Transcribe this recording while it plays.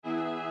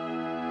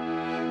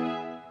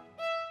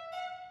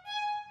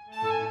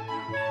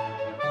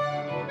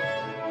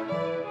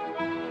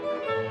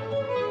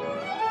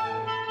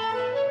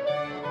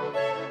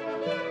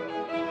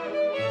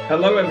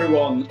Hello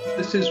everyone,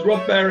 this is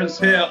Rob Behrens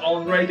here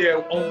on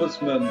Radio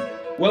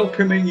Ombudsman,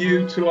 welcoming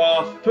you to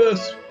our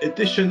first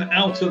edition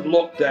out of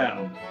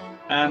lockdown.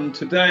 And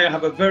today I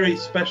have a very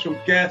special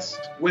guest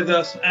with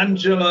us,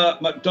 Angela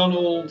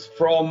MacDonald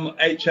from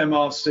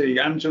HMRC.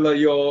 Angela,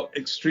 you're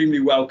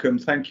extremely welcome.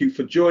 Thank you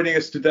for joining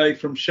us today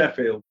from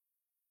Sheffield.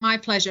 My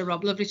pleasure,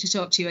 Rob. Lovely to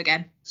talk to you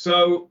again.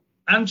 So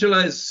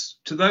Angela is,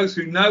 to those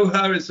who know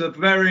her, is a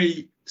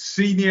very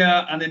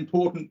senior and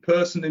important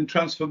person in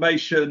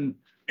transformation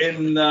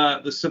in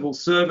the civil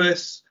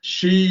service.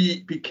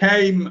 She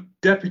became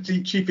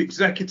Deputy Chief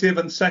Executive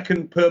and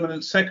second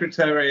Permanent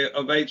Secretary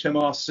of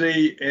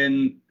HMRC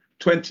in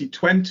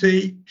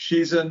 2020.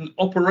 She's an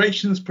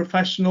operations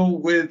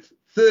professional with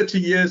 30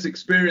 years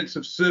experience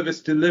of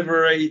service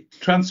delivery,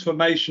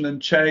 transformation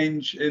and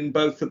change in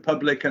both the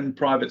public and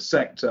private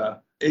sector.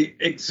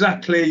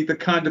 Exactly the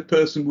kind of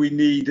person we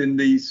need in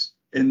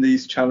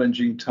these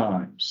challenging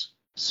times.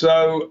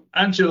 So,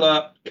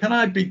 Angela, can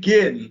I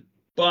begin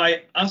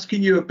by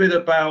asking you a bit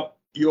about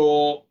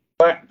your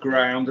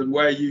background and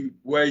where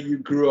you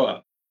grew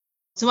up?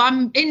 So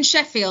I'm in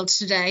Sheffield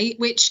today,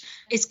 which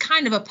is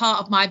kind of a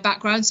part of my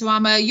background. So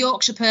I'm a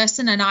Yorkshire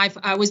person and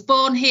I was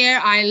born here,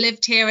 I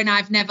lived here and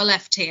I've never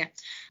left here,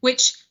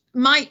 which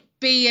might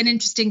be an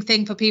interesting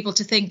thing for people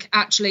to think,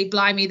 actually,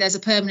 blimey, there's a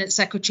permanent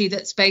secretary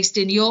that's based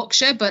in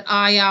Yorkshire, but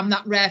I am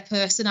that rare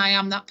person. I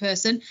am that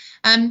person.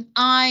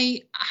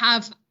 I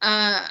have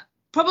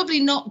probably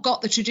not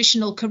got the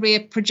traditional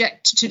career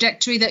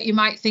trajectory that you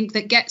might think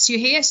that gets you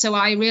here. So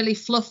I really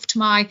fluffed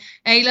my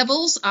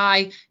A-levels.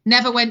 I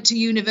never went to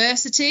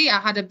university.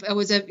 I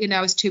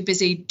was too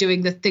busy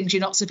doing the things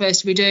you're not supposed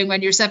to be doing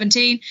when you're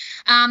 17.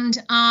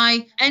 And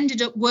I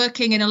ended up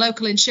working in a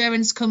local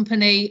insurance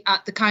company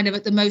at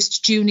the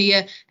most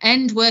junior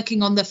end,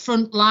 working on the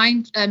front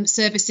line,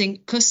 servicing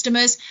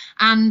customers.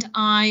 And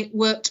I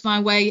worked my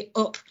way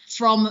up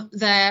from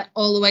there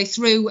all the way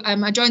through.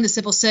 I joined the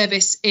civil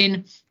service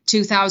in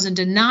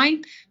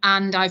 2009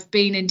 and I've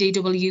been in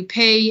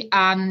DWP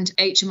and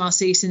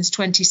HMRC since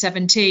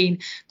 2017.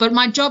 But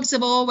my jobs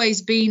have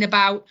always been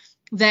about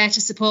there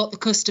to support the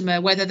customer,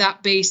 whether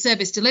that be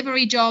service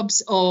delivery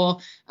jobs or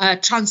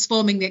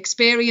transforming the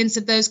experience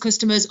of those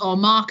customers or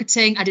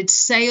marketing. I did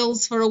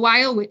sales for a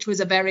while, which was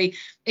a very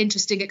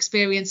interesting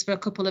experience for a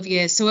couple of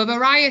years. So a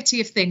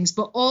variety of things,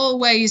 but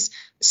always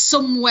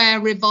somewhere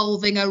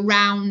revolving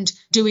around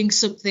doing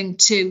something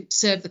to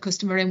serve the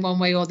customer in one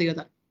way or the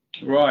other.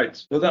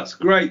 Right. Well, that's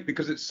great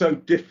because it's so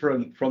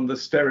different from the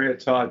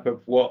stereotype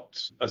of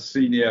what a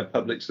senior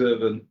public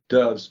servant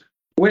does.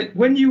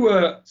 When you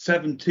were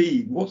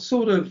 17, what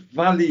sort of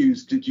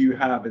values did you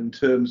have in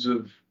terms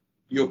of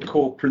your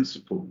core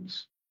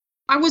principles?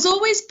 I was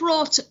always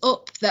brought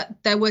up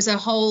that there was a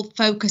whole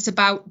focus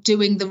about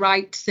doing the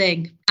right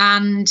thing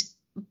and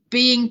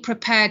being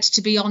prepared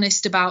to be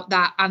honest about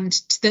that, and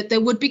that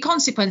there would be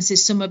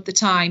consequences some of the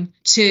time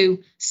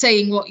to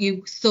saying what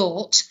you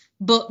thought,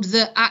 but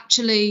that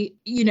actually,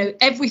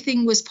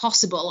 everything was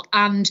possible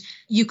and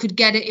you could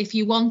get it if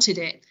you wanted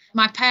it.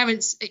 My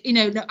parents,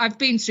 I've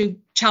been through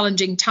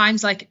challenging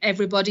times like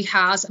everybody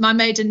has. My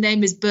maiden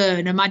name is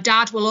Byrne, and my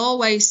dad will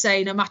always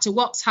say, no matter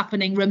what's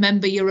happening,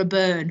 remember you're a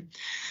Byrne.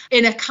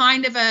 In a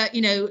kind of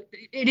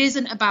it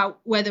isn't about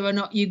whether or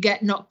not you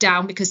get knocked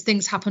down because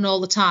things happen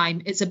all the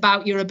time. It's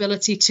about your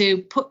ability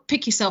to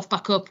pick yourself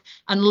back up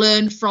and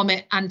learn from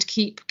it and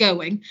keep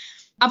going.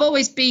 I've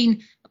always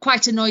been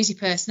quite a noisy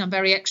person. I'm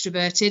very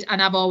extroverted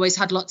and I've always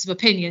had lots of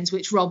opinions,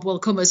 which, Rob, will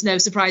come as no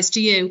surprise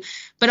to you.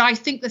 But I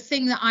think the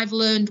thing that I've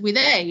learned with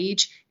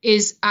age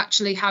is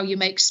actually how you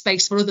make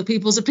space for other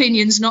people's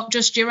opinions, not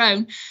just your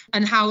own,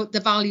 and how the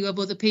value of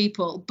other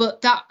people.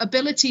 But that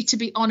ability to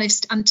be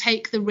honest and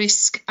take the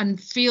risk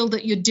and feel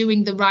that you're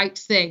doing the right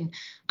thing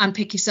and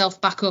pick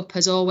yourself back up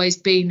has always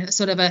been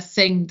sort of a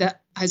thing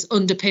that has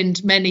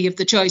underpinned many of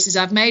the choices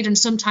I've made. And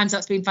sometimes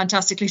that's been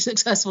fantastically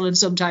successful and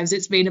sometimes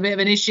it's been a bit of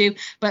an issue.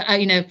 But,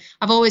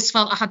 I've always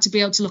felt I had to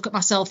be able to look at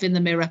myself in the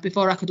mirror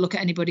before I could look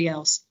at anybody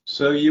else.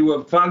 So you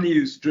were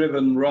values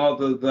driven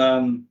rather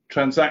than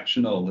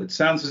transactional. It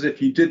sounds as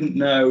if you didn't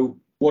know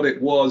what it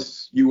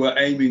was you were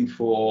aiming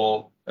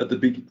for at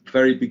the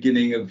very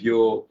beginning of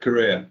your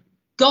career.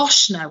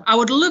 Gosh, no. I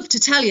would love to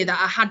tell you that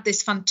I had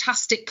this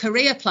fantastic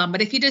career plan.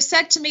 But if you'd have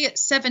said to me at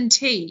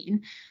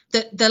 17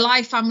 that the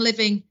life I'm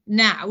living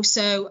now,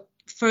 so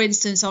for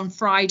instance, on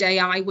Friday,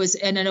 I was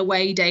in an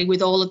away day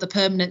with all of the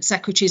permanent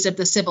secretaries of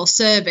the civil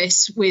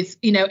service with,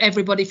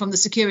 everybody from the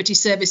security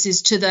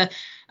services to the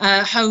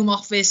Home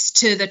Office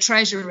to the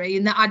Treasury,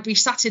 and that I'd be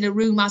sat in a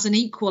room as an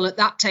equal at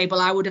that table.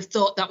 I would have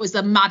thought that was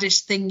the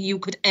maddest thing you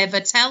could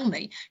ever tell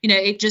me.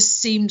 It just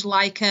seemed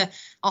like a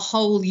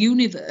whole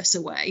universe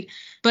away.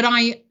 But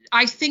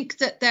I think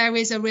that there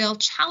is a real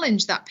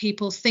challenge that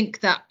people think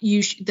that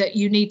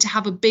you need to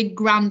have a big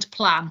grand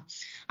plan.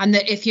 And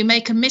that if you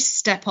make a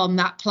misstep on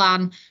that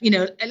plan,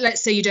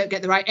 let's say you don't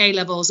get the right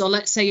A-levels, or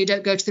let's say you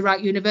don't go to the right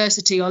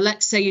university, or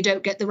let's say you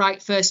don't get the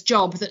right first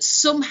job, that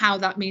somehow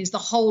that means the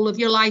whole of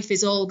your life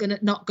is all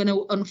not going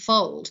to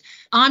unfold.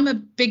 I'm a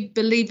big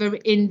believer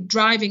in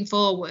driving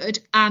forward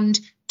and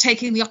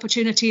taking the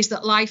opportunities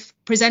that life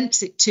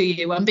presents it to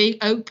you and being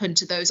open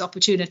to those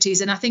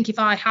opportunities. And I think if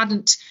I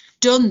hadn't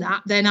done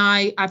that, then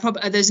I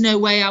probably, there's no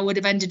way I would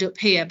have ended up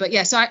here. But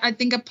yeah, so I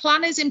think a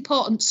plan is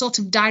important sort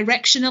of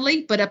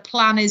directionally, but a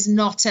plan is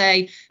not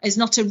a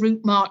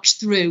route march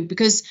through,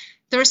 because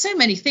there are so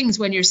many things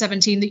when you're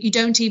 17 that you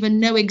don't even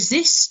know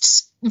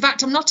exists. In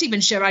fact, I'm not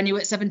even sure I knew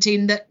at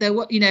 17 that there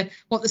were,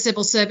 what the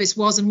civil service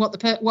was and what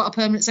a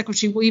permanent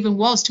secretary even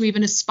was to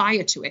even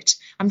aspire to it.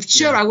 I'm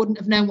sure I wouldn't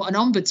have known what an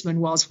ombudsman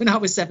was when I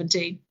was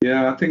 17.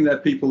 Yeah, I think there are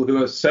people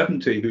who are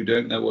 70 who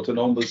don't know what an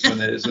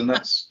ombudsman is, and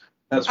that's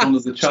one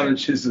of the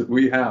challenges that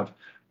we have.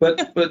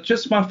 But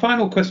just my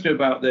final question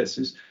about this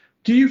is,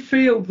 do you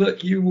feel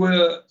that you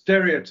were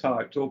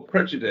stereotyped or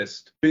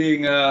prejudiced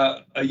being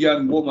a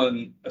young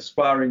woman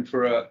aspiring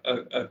for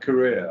a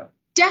career?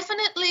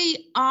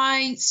 Definitely,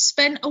 I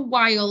spent a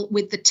while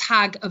with the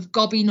tag of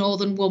gobby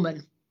northern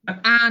woman,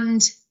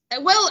 and I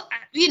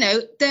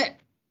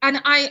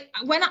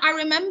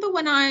remember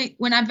when I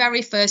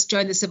very first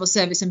joined the civil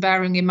service, and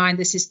bearing in mind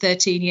this is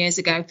 13 years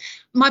ago,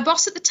 my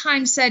boss at the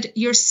time said,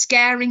 "You're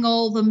scaring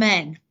all the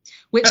men,"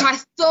 which I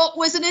thought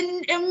was an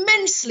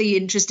immensely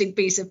interesting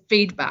piece of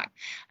feedback.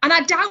 And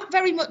I doubt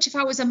very much if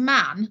I was a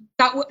man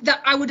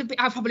that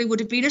I probably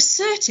would have been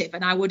assertive,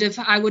 and I would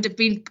have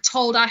been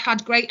told I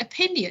had great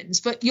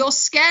opinions. But "you're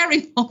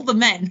scaring all the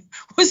men"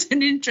 was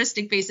an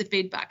interesting piece of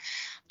feedback.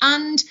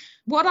 And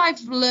what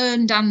I've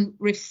learned and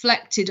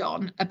reflected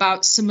on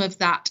about some of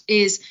that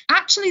is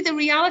actually the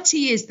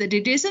reality is that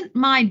it isn't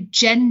my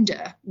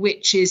gender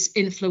which is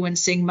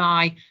influencing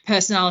my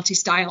personality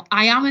style.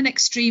 I am an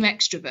extreme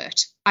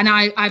extrovert, and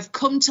I've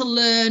come to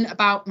learn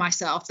about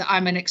myself that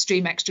I'm an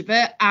extreme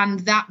extrovert, and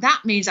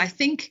that means I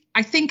think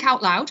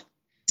out loud.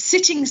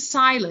 Sitting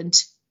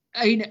silent,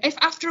 if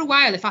after a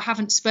while, if I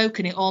haven't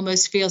spoken, it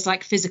almost feels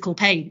like physical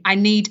pain. I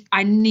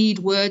need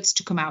words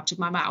to come out of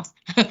my mouth,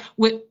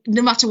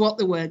 no matter what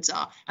the words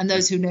are. And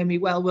those who know me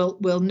well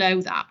will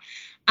know that.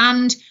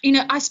 And,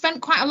 I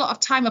spent quite a lot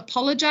of time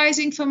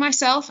apologizing for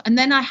myself. And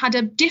then I had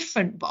a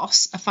different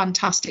boss, a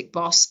fantastic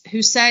boss,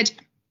 who said,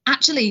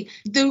 actually,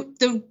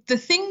 the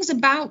things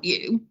about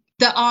you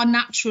that are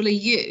naturally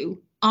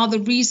you are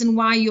the reason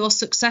why you're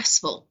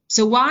successful.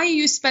 So why are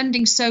you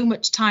spending so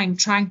much time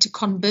trying to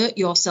convert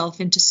yourself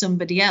into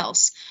somebody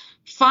else?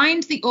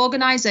 Find the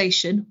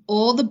organization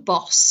or the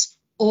boss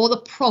or the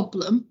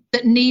problem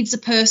that needs a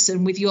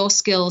person with your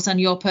skills and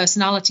your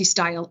personality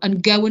style,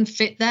 and go and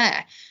fit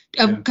there.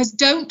 Because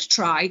don't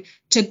try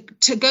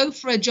to go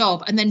for a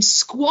job and then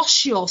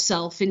squash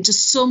yourself into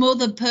some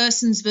other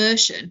person's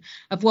version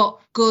of what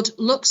good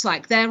looks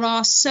like. There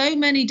are so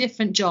many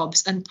different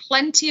jobs, and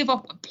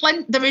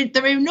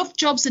there are enough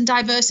jobs and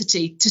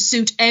diversity to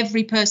suit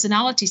every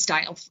personality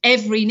style,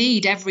 every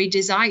need, every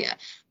desire.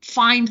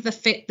 Find the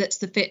fit that's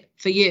the fit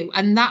for you.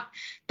 And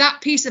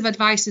that piece of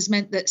advice has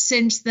meant that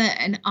since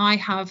then I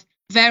have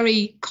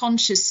very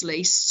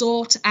consciously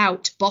sought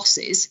out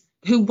bosses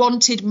who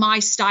wanted my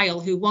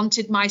style, who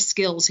wanted my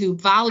skills, who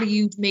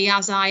valued me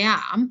as I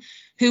am,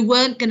 who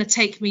weren't going to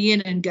take me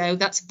in and go,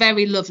 "That's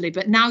very lovely,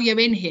 but now you're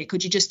in here,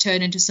 could you just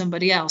turn into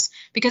somebody else?"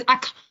 Because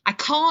I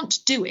can't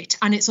do it.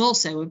 And it's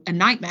also a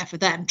nightmare for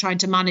them trying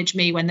to manage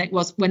me when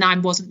I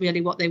wasn't really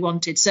what they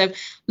wanted. So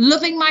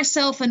loving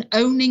myself and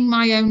owning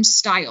my own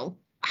style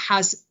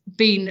has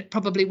been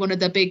probably one of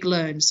the big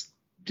learns.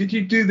 Did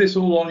you do this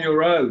all on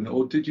your own,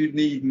 or did you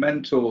need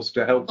mentors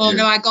to help you? Oh,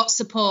 no, I got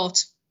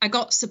support.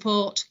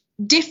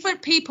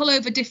 Different people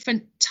over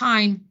different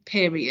time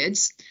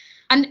periods.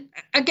 And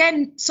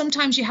again,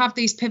 sometimes you have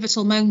these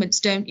pivotal moments,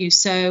 don't you?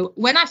 So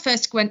when I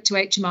first went to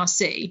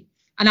HMRC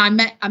and I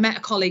met a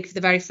colleague for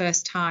the very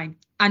first time,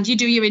 and you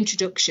do your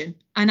introduction,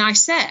 and I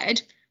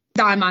said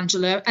that I'm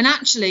Angela, and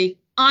actually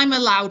I'm a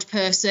loud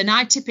person.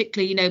 I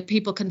typically,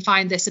 people can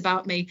find this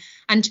about me.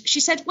 And she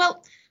said,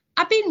 "Well,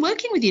 I've been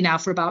working with you now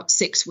for about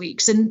 6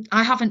 weeks and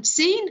I haven't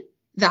seen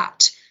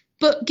that.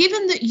 But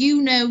given that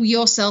you know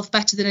yourself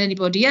better than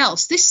anybody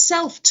else, this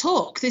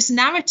self-talk, this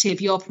narrative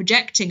you're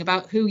projecting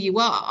about who you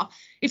are,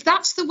 if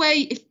that's the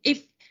way,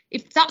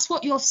 if that's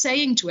what you're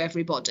saying to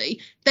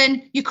everybody,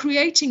 then you're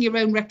creating your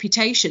own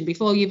reputation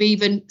before you've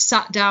even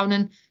sat down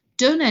and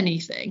done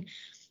anything."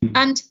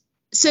 And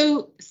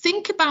so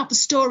think about the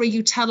story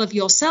you tell of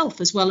yourself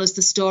as well as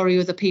the story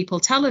other people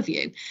tell of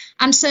you.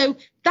 And so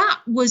that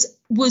was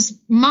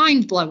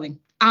mind-blowing.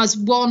 As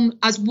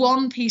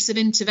one piece of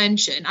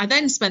intervention. I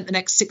then spent the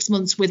next 6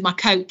 months with my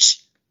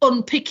coach,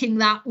 unpicking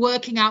that,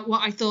 working out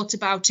what I thought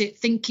about it,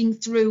 thinking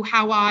through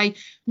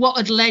what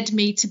had led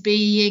me to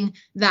being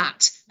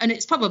that. And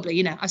it's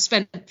probably, I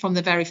spent from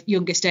the very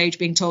youngest age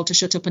being told to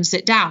shut up and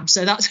sit down.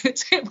 So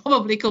it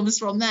probably comes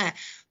from there.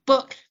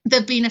 But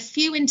there've been a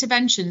few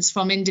interventions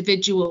from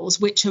individuals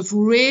which have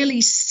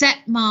really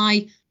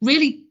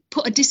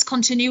put a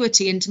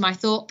discontinuity into my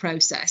thought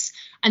process.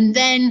 And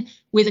then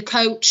with a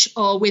coach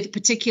or with a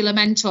particular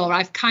mentor,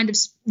 I've kind of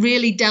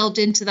really delved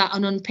into that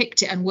and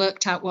unpicked it and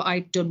worked out what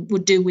I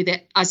would do with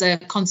it as a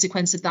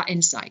consequence of that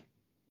insight.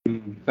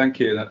 Thank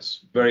you. That's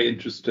very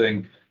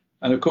interesting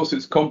And of course,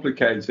 it's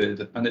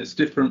complicated and it's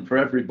different for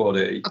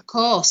everybody. Of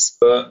course.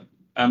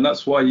 And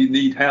that's why you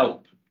need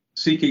help.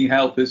 Seeking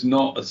help is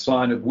not a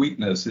sign of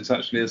weakness. It's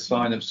actually a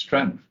sign of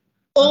strength.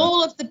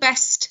 All of the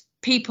best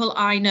people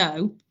I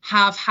know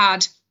have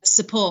had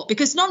support,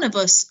 because none of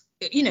us,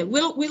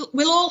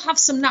 we'll all have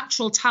some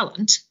natural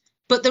talent.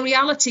 But the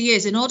reality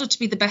is, in order to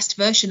be the best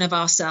version of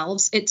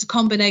ourselves, it's a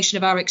combination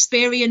of our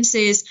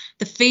experiences,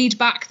 the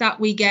feedback that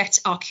we get,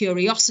 our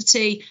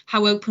curiosity,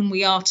 how open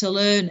we are to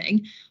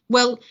learning.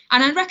 Well,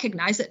 and I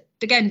recognise that,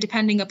 again,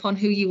 depending upon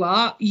who you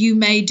are, you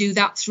may do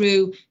that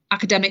through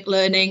academic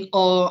learning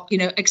or,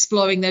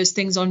 exploring those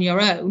things on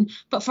your own.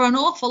 But for an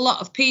awful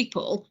lot of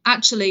people,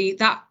 actually,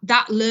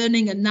 that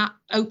learning and that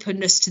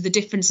openness to the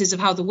differences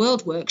of how the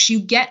world works, you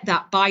get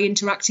that by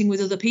interacting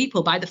with other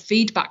people, by the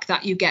feedback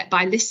that you get,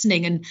 by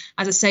listening and,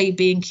 as I say,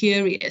 being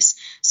curious.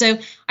 So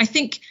I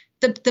think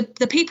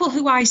the people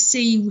who I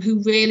see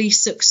who really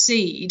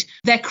succeed,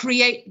 they're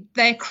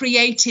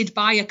created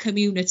by a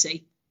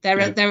community. They're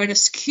an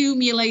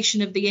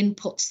accumulation of the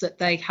inputs that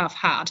they have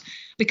had,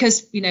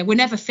 because we're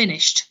never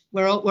finished.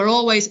 We're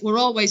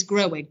always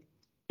growing.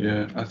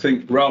 Yeah, I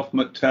think Ralph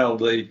McTell,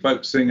 the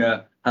folk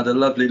singer, had a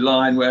lovely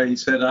line where he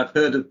said, "I've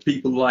heard of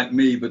people like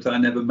me, but I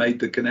never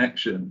made the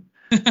connection."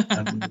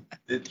 And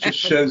it just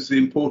shows the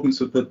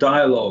importance of the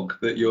dialogue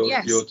that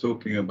you're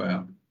talking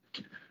about.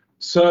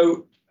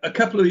 So a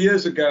couple of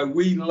years ago,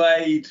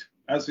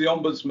 as the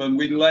Ombudsman,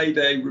 we laid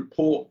a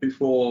report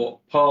before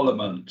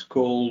Parliament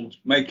called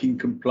Making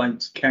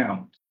Complaints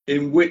Count,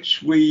 in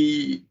which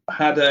we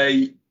had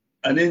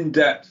an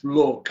in-depth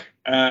look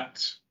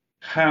at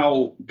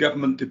how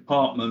government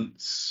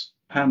departments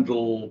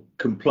handle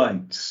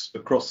complaints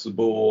across the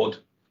board,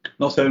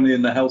 not only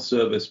in the health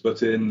service,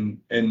 but in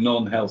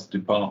non-health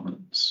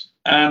departments.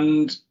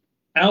 And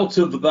out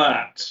of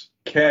that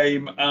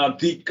came our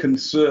deep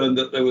concern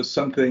that there was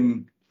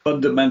something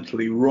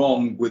fundamentally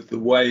wrong with the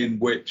way in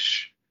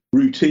which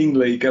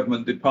routinely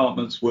government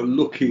departments were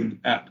looking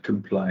at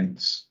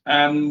complaints.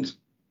 And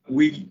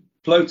we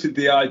floated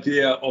the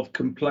idea of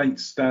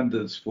complaint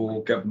standards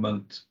for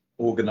government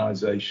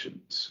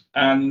organisations.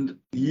 And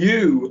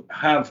you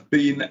have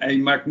been a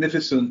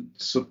magnificent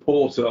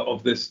supporter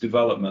of this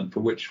development, for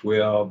which we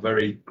are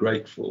very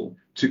grateful,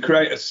 to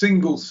create a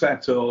single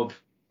set of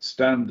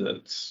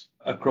standards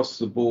across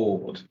the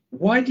board.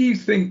 Why do you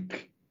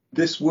think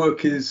this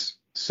work is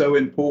so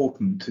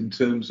important in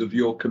terms of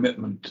your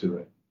commitment to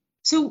it?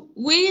 So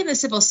we in the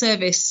civil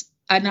service,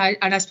 and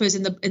I suppose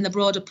in the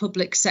broader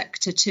public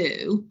sector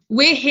too,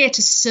 we're here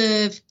to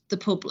serve the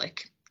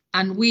public,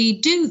 and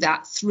we do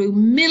that through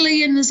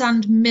millions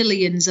and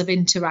millions of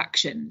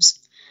interactions.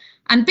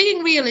 And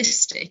being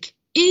realistic,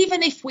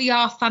 even if we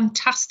are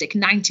fantastic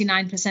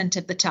 99%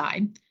 of the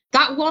time,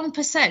 that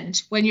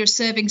 1% when you're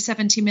serving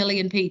 70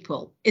 million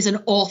people is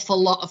an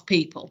awful lot of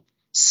people.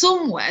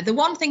 Somewhere, the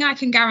one thing I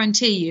can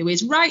guarantee you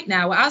is right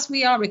now, as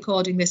we are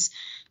recording this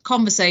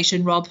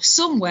conversation, Rob,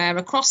 somewhere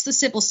across the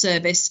civil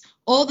service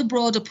or the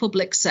broader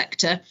public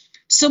sector,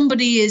 something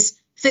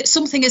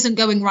isn't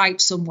going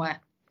right somewhere.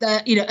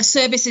 A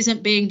service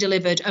isn't being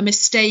delivered, a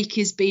mistake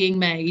is being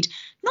made,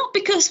 not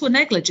because we're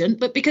negligent,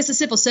 but because the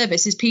civil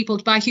service is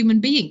peopled by human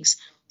beings.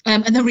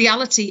 And the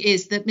reality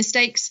is that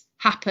mistakes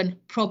happen,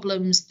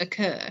 problems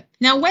occur.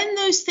 Now, when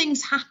those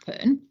things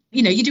happen,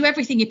 you do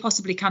everything you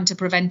possibly can to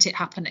prevent it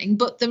happening.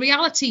 But the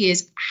reality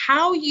is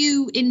how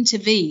you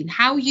intervene,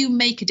 how you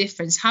make a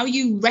difference, how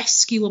you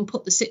rescue and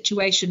put the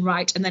situation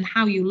right, and then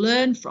how you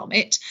learn from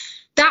it.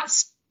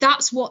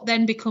 That's what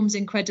then becomes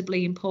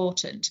incredibly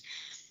important.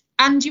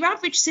 And your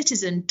average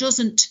citizen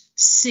doesn't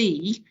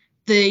see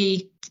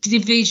the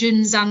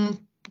divisions and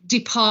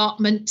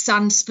departments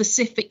and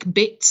specific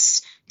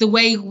bits, the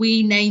way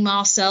we name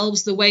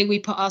ourselves, the way we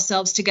put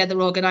ourselves together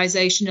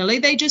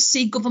organisationally. They just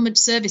see government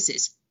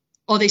services,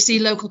 or they see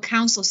local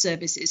council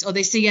services, or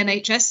they see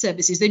NHS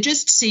services. They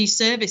just see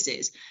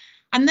services.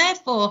 And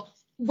therefore,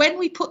 when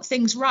we put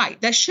things right,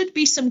 there should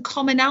be some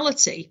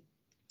commonality,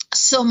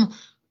 some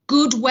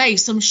good way,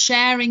 some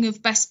sharing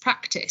of best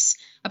practice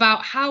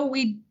about how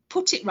we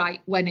put it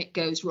right when it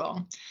goes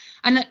wrong.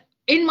 And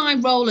in my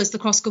role as the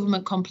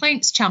cross-government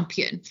complaints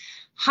champion,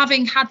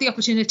 having had the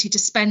opportunity to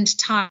spend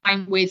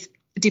time with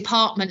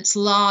departments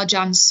large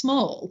and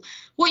small,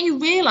 what you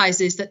realise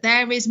is that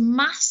there is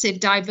massive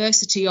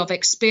diversity of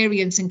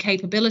experience and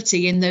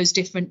capability in those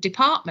different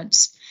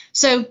departments.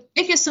 So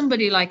if you're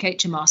somebody like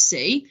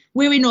HMRC,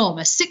 we're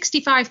enormous,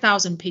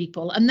 65,000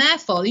 people, and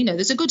therefore,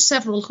 there's a good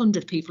several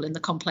hundred people in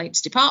the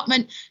complaints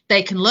department.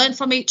 They can learn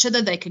from each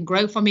other, they can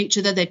grow from each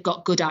other, they've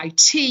got good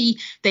IT,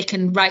 they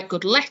can write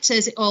good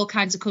letters, it all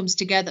kinds of comes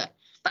together.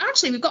 But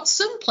actually, we've got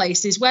some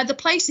places where the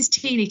place is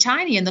teeny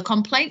tiny and the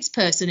complaints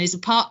person is a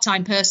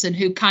part-time person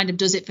who kind of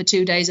does it for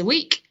 2 days a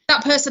week.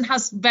 That person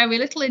has very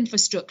little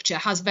infrastructure,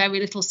 has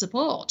very little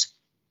support.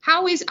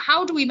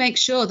 How do we make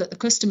sure that the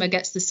customer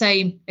gets the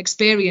same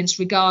experience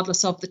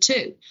regardless of the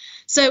two?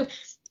 So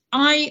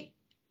I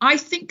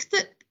think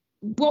that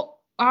what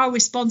our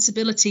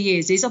responsibility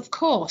is of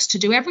course to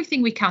do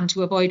everything we can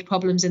to avoid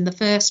problems in the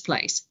first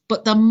place.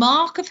 But the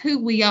mark of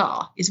who we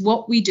are is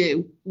what we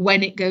do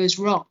when it goes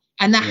wrong.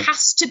 And there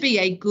has to be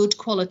a good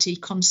quality,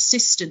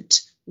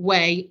 consistent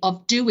way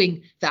of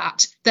doing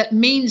that. That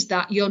means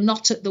that you're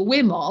not at the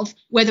whim of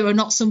whether or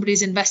not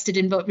somebody's invested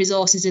in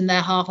resources in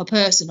their half a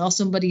person or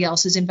somebody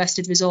else has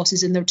invested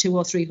resources in their 200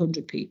 or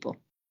 300 people.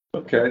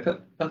 Okay,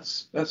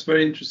 that's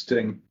very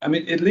interesting. I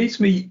mean, it leads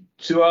me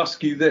to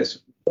ask you this.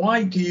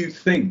 Why do you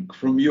think,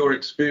 from your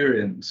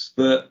experience,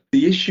 that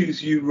the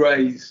issues you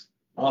raise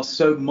are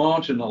so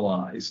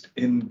marginalised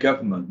in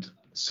government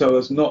so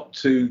as not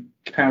to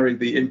carry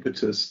the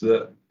impetus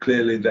that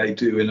clearly they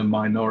do in a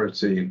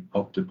minority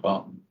of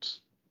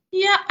departments?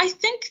 Yeah, I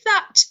think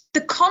that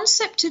the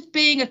concept of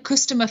being a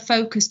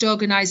customer-focused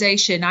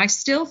organisation, I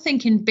still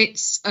think in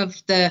bits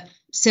of the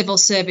civil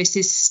service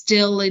is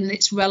still in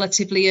its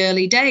relatively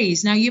early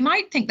days. Now, you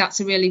might think that's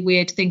a really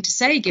weird thing to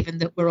say, given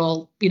that we're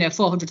all,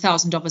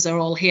 400,000 of us are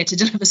all here to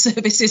deliver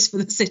services for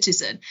the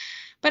citizen.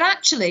 But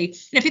actually,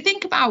 if you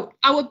think about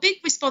our big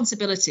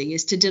responsibility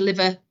is to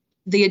deliver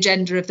the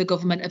agenda of the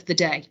government of the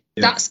day.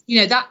 Yeah.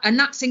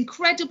 That's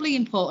incredibly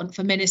important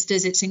for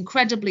ministers. It's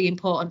incredibly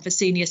important for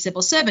senior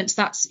civil servants.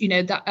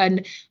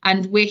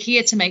 And we're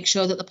here to make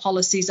sure that the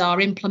policies are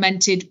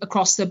implemented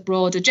across the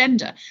broad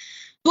agenda.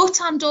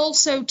 And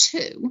also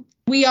too,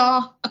 we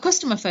are a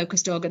customer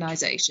focused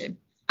organisation.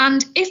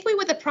 And if we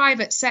were the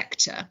private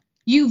sector,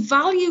 you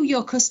value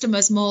your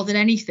customers more than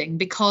anything,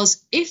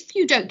 because if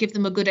you don't give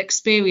them a good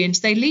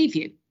experience, they leave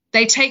you.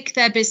 They take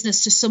their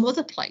business to some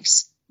other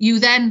place. You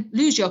then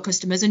lose your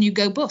customers and you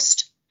go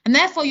bust. And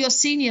therefore, your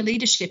senior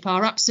leadership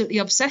are absolutely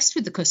obsessed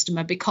with the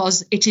customer,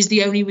 because it is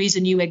the only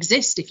reason you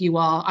exist if you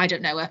are,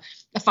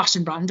 a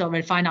fashion brand or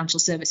a financial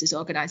services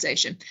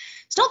organisation.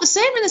 It's not the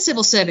same in the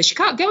civil service. You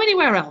can't go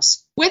anywhere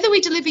else. Whether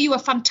we deliver you a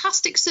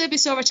fantastic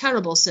service or a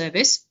terrible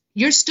service,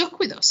 you're stuck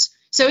with us.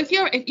 So if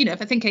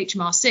I think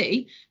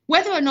HMRC,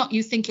 whether or not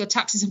you think your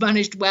taxes are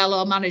managed well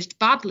or managed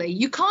badly,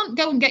 you can't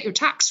go and get your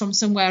tax from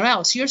somewhere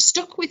else. You're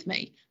stuck with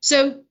me.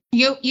 So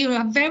you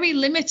are very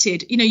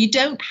limited. You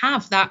don't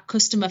have that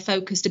customer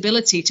focused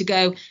ability to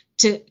go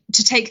to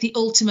take the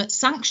ultimate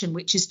sanction,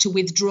 which is to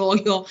withdraw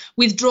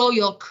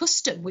your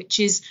custom, which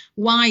is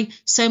why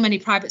so many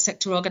private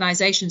sector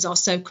organisations are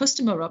so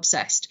customer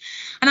obsessed.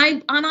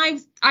 And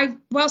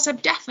whilst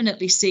I've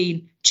definitely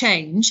seen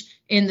change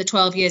in the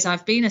 12 years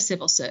I've been a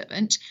civil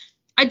servant,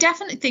 I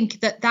definitely think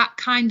that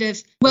kind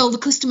of, the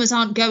customers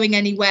aren't going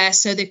anywhere,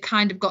 so they've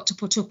kind of got to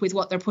put up with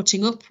what they're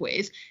putting up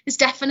with, is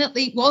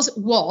definitely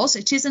was,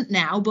 it isn't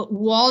now, but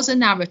was a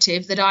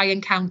narrative that I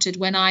encountered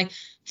when I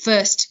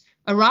first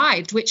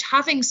arrived, which,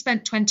 having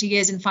spent 20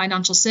 years in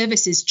financial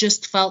services,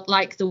 just felt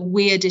like the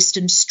weirdest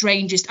and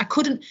strangest. I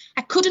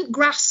couldn't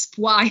grasp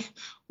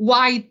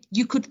why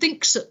you could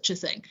think such a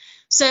thing.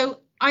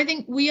 So I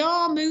think we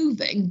are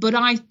moving, but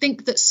I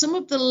think that some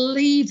of the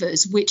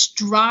levers which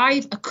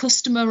drive a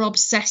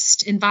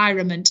customer-obsessed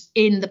environment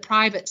in the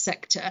private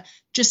sector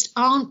just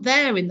aren't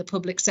there in the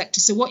public sector.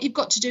 So what you've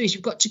got to do is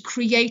you've got to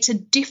create a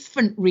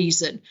different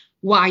reason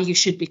why you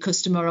should be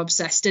customer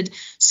obsessed, and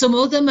some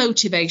other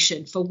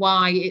motivation for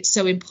why it's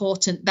so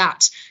important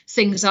that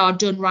things are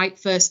done right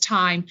first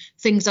time,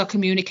 things are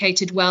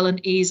communicated well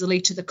and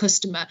easily to the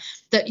customer,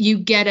 that you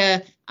get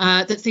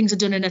that things are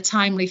done in a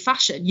timely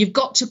fashion. You've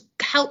got to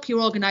help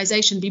your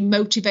organisation be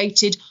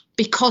motivated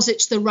because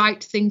it's the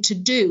right thing to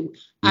do.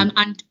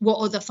 And what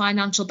other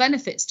financial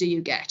benefits do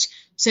you get?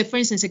 So, for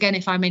instance, again,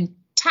 if I'm in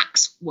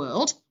tax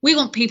world, we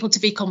want people to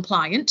be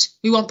compliant.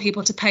 We want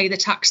people to pay the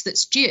tax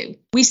that's due.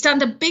 We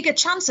stand a bigger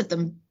chance of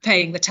them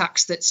paying the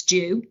tax that's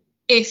due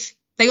if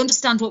they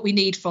understand what we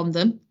need from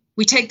them.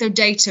 We take their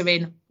data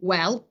in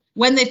well.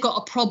 When they've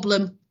got a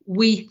problem,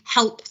 we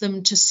help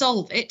them to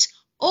solve it,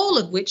 all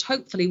of which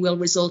hopefully will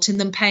result in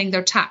them paying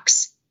their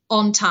tax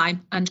on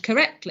time and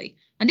correctly.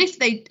 And if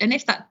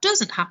that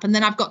doesn't happen,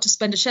 then I've got to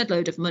spend a shed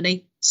load of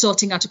money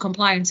sorting out a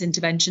compliance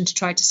intervention to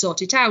try to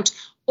sort it out,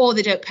 or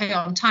they don't pay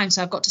on time,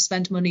 so I've got to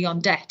spend money on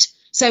debt.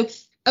 So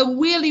a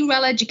really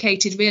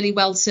well-educated, really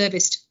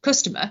well-serviced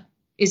customer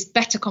is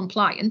better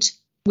compliant,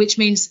 which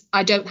means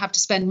I don't have to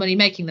spend money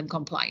making them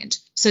compliant.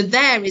 So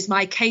there is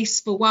my case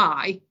for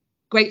why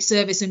great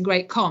service and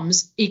great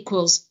comms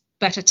equals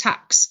better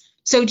tax.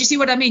 So do you see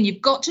what I mean?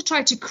 You've got to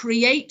try to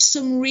create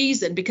some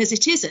reason, because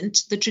it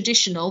isn't the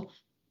traditional,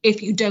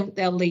 if you don't,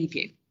 they'll leave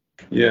you.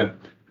 Yeah.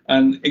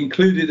 And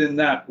included in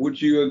that,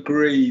 would you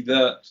agree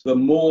that the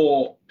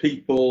more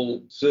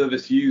people,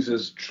 service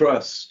users,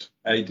 trust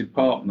a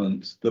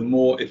department, the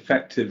more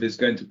effective is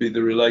going to be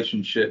the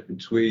relationship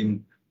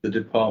between the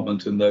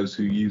department and those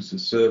who use the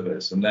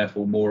service, and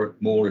therefore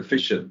more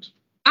efficient?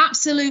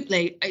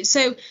 Absolutely.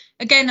 So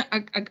again,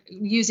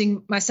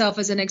 using myself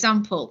as an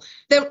example,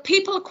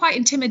 people are quite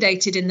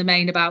intimidated in the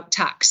main about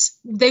tax.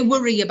 They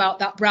worry about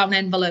that brown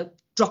envelope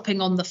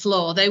dropping on the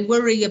floor. They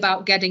worry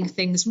about getting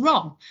things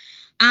wrong.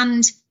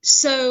 And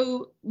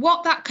so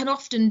what that can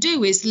often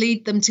do is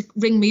lead them to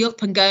ring me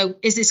up and go,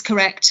 is this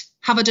correct?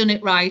 Have I done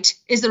it right?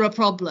 Is there a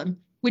problem?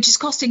 which is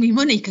costing me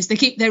money because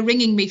they're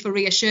ringing me for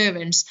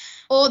reassurance,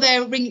 or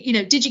they're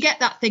ringing, did you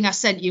get that thing I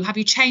sent you? Have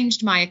you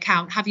changed my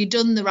account? Have you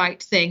done the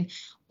right thing?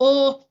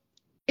 Or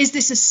is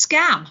this a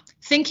scam?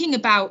 Thinking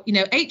about,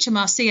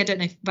 HMRC, I don't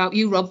know about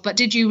you, Rob, but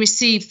did you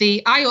receive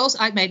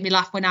it made me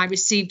laugh when I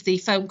received the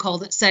phone call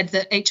that said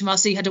that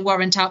HMRC had a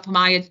warrant out for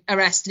my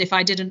arrest, and if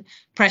I didn't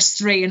press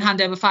 3 and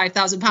hand over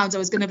 £5,000, I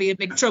was going to be in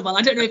big trouble.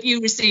 I don't know if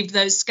you received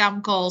those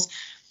scam calls,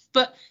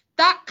 but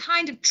that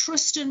kind of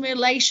trust and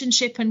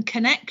relationship and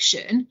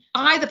connection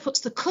either puts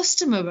the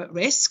customer at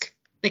risk,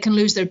 they can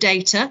lose their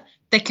data,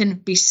 they can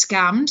be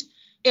scammed,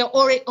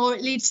 or it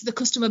leads to the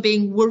customer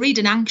being worried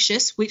and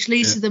anxious, which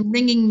leads to them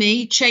ringing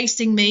me,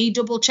 chasing me,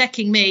 double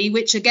checking me,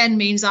 which again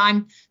means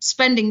I'm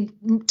spending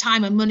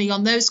time and money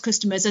on those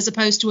customers as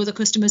opposed to other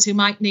customers who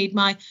might need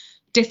my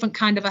different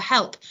kind of a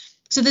help.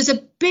 So there's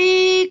a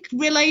big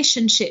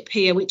relationship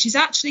here, which is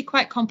actually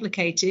quite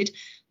complicated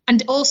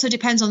and also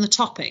depends on the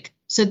topic.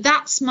 So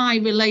that's my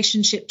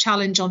relationship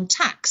challenge on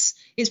tax.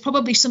 It's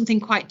probably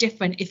something quite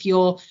different if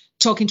you're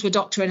talking to a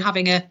doctor and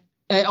having an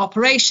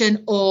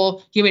operation,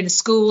 or you're in a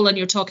school and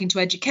you're talking to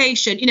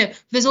education.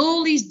 There's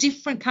all these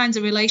different kinds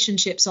of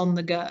relationships on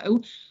the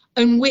go,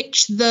 in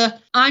which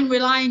I'm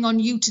relying on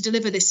you to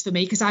deliver this for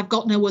me because I've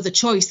got no other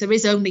choice. There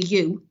is only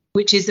you,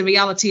 which is the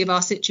reality of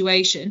our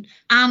situation.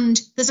 And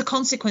there's a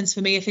consequence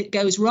for me if it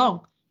goes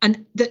wrong.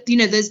 And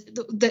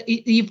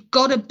you've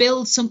got to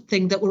build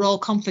something that we're all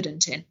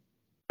confident in.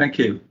 Thank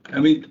you. I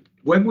mean,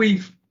 when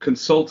we've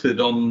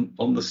consulted on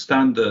the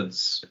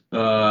standards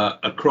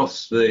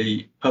across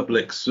the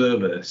public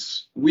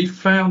service, we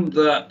found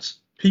that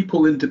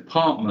people in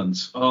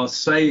departments are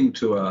saying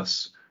to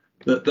us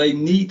that they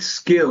need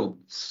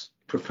skills,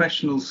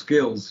 professional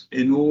skills,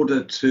 in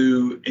order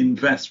to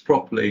invest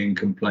properly in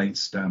complaint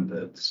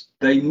standards.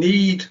 They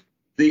need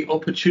the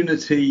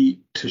opportunity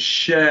to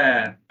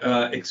share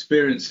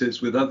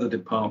experiences with other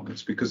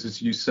departments because,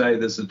 as you say,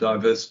 there's a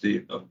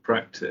diversity of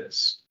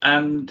practice.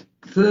 And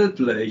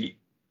thirdly,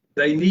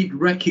 they need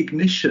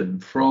recognition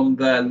from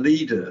their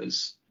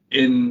leaders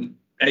in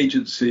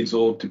agencies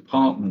or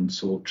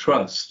departments or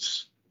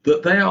trusts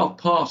that they are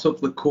part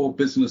of the core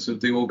business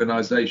of the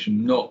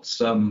organisation, not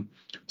some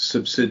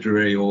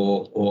subsidiary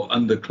or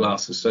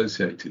underclass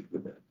associated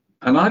with it.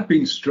 And I've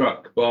been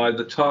struck by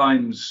the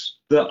times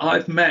that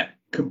I've met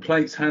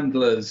complaints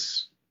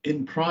handlers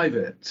in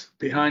private,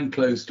 behind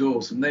closed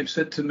doors, and they've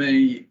said to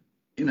me,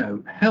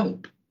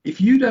 help. If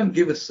you don't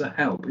give us the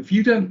help, if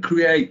you don't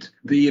create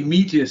the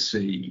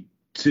immediacy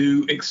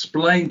to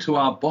explain to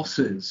our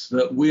bosses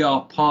that we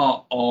are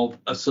part of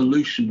a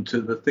solution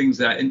to the things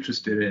they're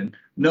interested in,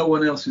 no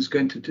one else is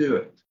going to do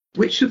it.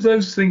 Which of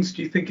those things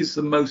do you think is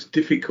the most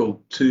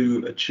difficult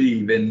to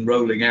achieve in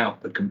rolling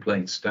out the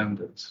complaint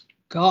standards?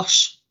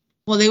 Gosh,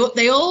 well,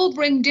 they all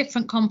bring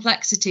different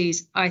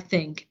complexities, I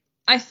think.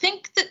 I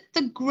think that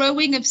the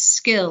growing of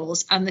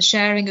skills and the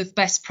sharing of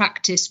best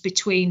practice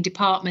between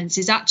departments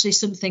is actually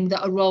something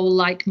that a role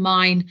like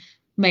mine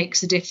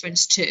makes a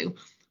difference to.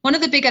 One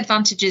of the big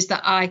advantages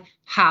that I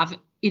have,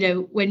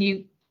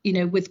 when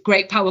with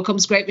great power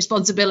comes great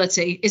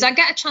responsibility, is I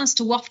get a chance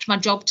to waft my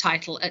job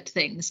title at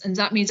things. And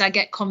that means I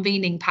get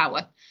convening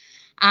power.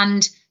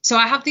 And so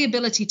I have the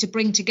ability to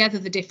bring together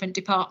the different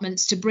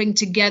departments, to bring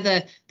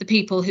together the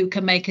people who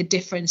can make a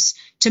difference,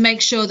 to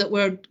make sure that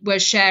we're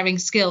sharing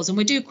skills. And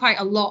we do quite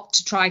a lot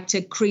to try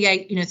to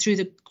create, through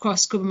the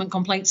Cross Government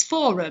Complaints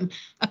Forum,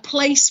 a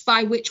place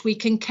by which we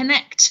can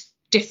connect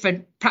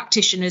different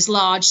practitioners,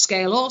 large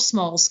scale or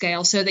small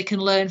scale, so they can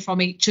learn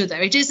from each other.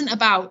 It isn't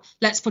about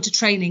let's put a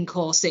training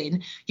course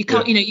in. You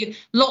can't,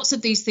 lots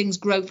of these things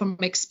grow from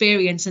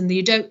experience, and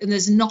and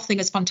there's nothing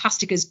as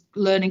fantastic as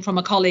learning from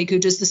a colleague who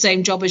does the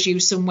same job as you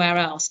somewhere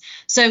else.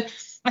 So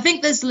I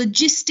think there's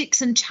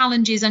logistics and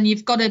challenges, and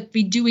you've got to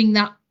be doing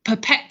that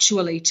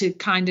perpetually to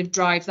kind of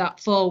drive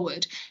that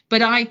forward.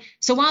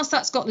 So whilst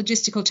that's got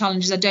logistical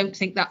challenges, I don't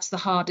think that's the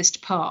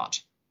hardest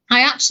part.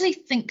 I actually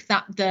think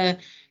that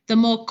the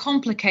more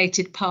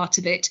complicated part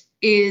of it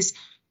is,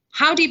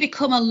 how do you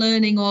become a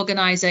learning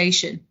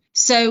organisation?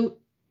 So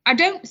I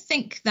don't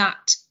think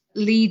that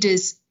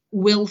leaders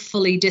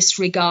willfully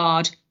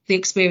disregard the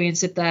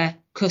experience of their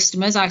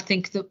customers. I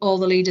think that all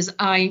the leaders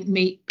I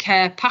meet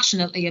care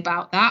passionately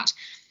about that.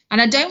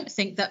 And I don't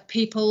think that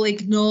people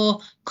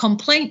ignore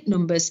complaint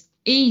numbers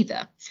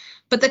either.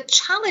 But the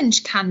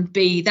challenge can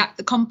be that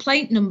the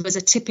complaint numbers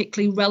are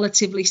typically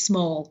relatively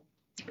small.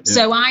 Yeah.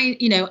 So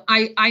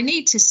I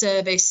need to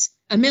service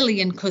 1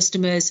 million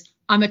customers.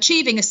 I'm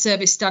achieving a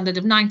service standard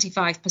of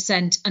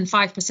 95%, and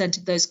 5%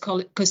 of those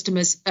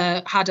customers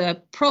had a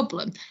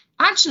problem.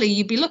 Actually,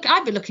 I'd be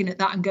looking at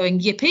that and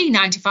going, yippee,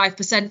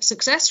 95%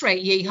 success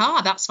rate,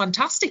 yeehaw, that's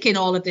fantastic in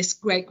all of this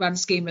great grand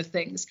scheme of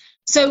things.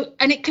 So,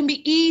 and it can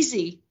be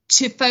easy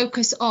to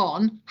focus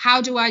on,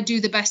 how do I do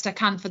the best I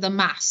can for the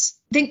mass?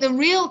 I think the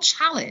real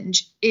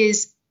challenge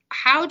is,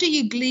 how do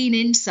you glean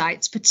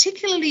insights,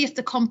 particularly if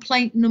the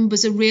complaint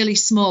numbers are really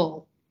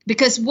small?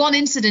 Because one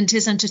incident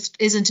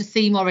isn't a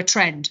theme or a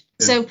trend.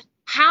 Yeah. So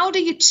how do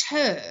you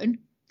turn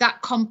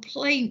that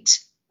complaint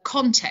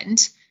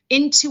content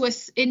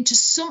into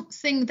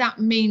something that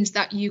means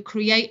that you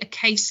create a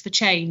case for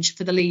change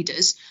for the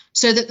leaders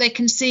so that they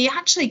can see,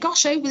 actually,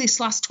 gosh, over this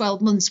last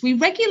 12 months, we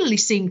regularly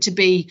seem to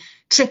be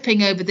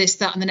tripping over this,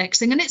 that, and the next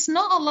thing. And it's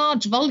not a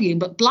large volume,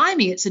 but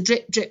blimey, it's a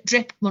drip, drip,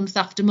 drip month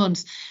after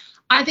month.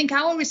 I think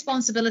our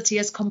responsibility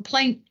as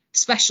complaint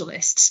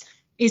specialists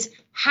is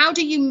how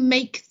do you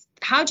make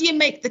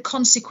the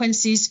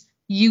consequences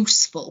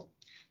useful?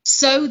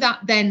 So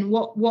that then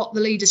what the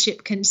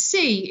leadership can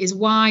see is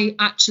why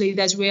actually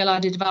there's real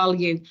added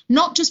value,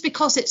 not just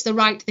because it's the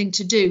right thing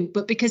to do,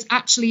 but because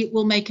actually it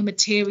will make a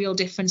material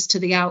difference to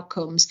the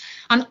outcomes.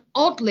 And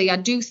oddly, I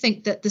do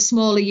think that the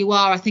smaller you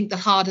are, I think the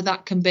harder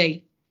that can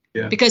be.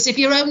 Yeah. Because if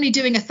you're only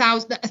doing a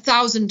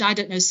thousand, I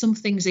don't know, some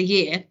things a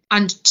year,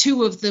 and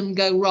 2 of them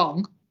go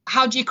wrong,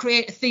 how do you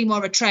create a theme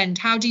or a trend?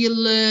 How do you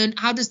learn?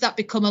 How does that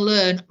become a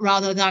learn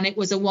rather than it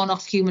was a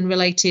one-off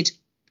human-related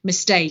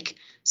mistake?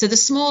 So the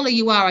smaller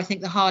you are, I think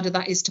the harder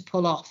that is to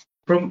pull off.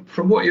 From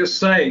what you're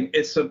saying,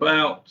 it's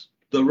about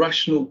the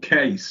rational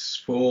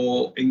case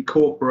for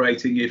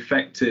incorporating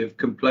effective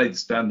complaint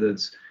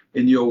standards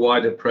in your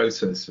wider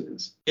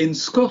processes. In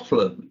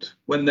Scotland,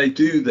 when they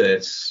do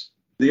this,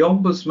 the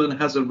Ombudsman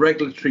has a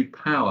regulatory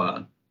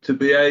power to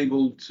be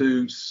able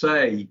to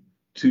say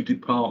to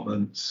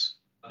departments,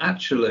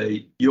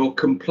 actually, your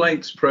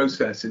complaints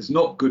process is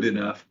not good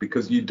enough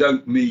because you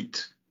don't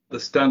meet the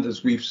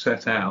standards we've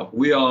set out.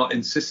 We are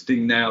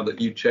insisting now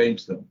that you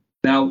change them.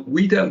 Now,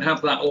 we don't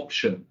have that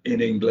option in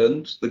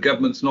England. The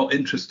government's not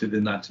interested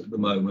in that at the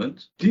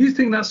moment. Do you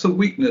think that's a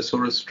weakness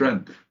or a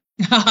strength?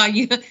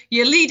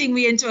 You're leading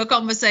me into a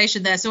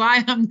conversation there. So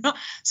I'm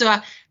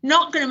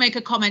not going to make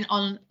a comment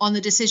on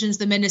the decisions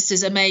the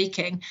ministers are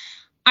making.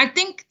 I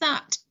think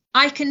that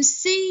I can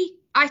see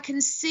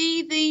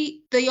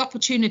the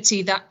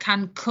opportunity that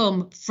can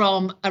come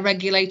from a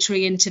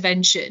regulatory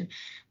intervention.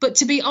 But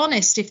to be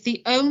honest, if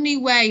the only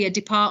way a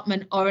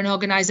department or an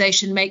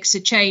organisation makes a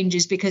change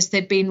is because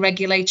they've been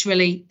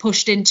regulatorily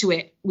pushed into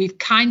it, we'll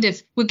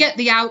get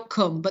the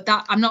outcome, but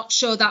that I'm not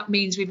sure that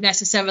means we've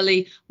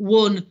necessarily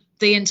won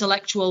the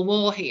intellectual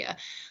war here.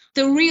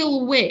 The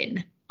real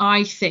win,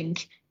 I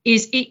think,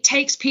 is it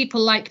takes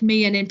people like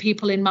me and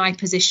people in my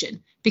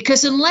position.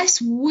 Because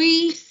unless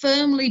we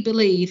firmly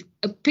believe,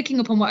 picking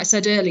up on what I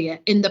said earlier,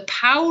 in the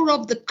power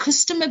of the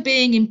customer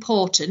being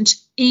important,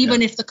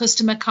 even if the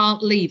customer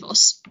can't leave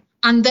us,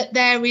 and that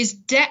there is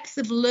depth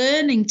of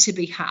learning to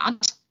be had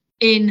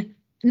in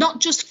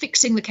not just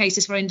fixing the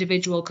cases for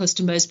individual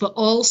customers, but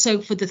also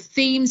for the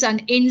themes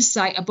and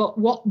insight about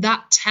what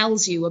that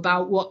tells you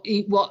about what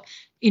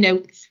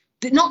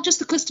not just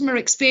the customer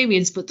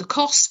experience, but the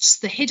costs,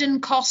 the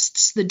hidden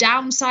costs, the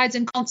downsides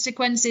and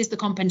consequences, the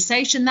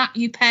compensation that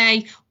you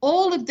pay.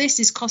 All of this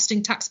is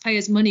costing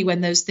taxpayers money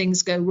when those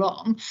things go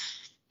wrong.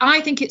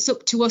 I think it's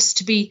up to us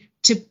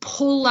to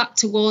pull that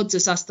towards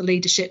us as the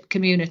leadership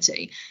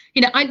community.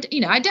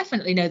 I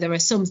definitely know there are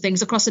some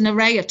things across an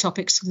array of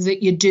topics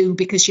that you do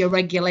because you're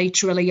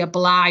regulatorily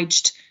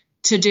obliged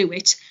to do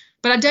it.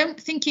 But I don't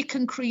think you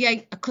can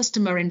create a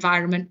customer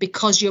environment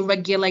because you're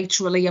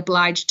regulatorily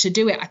obliged to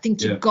do it. I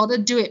think you've got to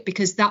do it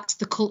because that's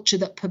the culture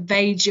that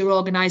pervades your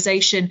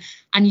organisation,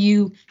 and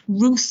you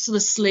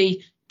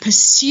ruthlessly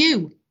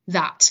pursue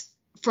that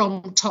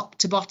from top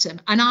to bottom.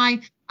 And I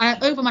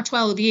over my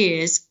 12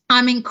 years,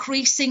 I'm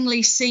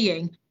increasingly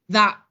seeing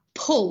that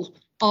pull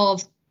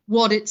of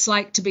what it's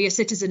like to be a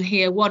citizen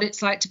here, what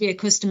it's like to be a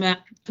customer,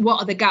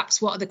 what are the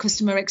gaps, what are the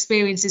customer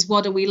experiences,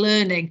 what are we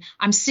learning?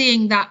 I'm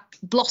seeing that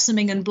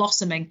blossoming and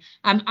blossoming.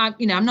 I'm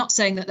not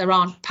saying that there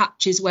aren't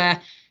patches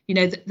where,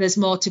 there's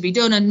more to be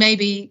done, and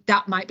maybe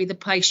that might be the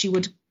place you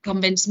would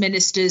convince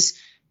ministers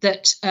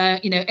that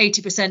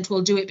 80%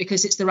 will do it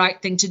because it's the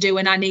right thing to do,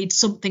 and I need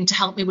something to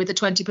help me with the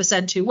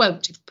 20% who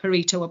won't, if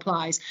Pareto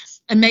applies.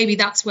 And maybe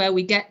that's where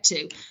we get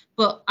to.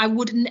 But I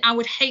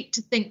would hate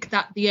to think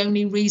that the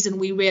only reason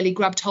we really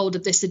grabbed hold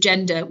of this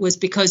agenda was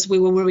because we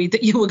were worried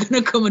that you were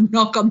going to come and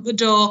knock on the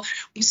door.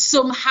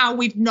 Somehow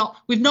we've not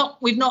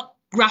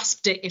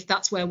grasped it, if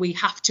that's where we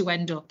have to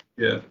end up.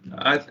 Yeah,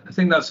 I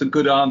think that's a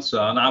good answer.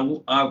 And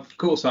I of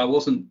course, I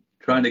wasn't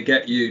trying to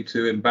get you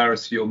to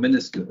embarrass your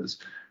ministers,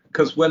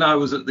 because when I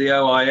was at the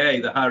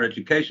OIA, the Higher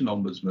Education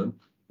Ombudsman,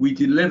 we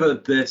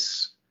delivered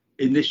this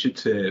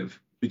initiative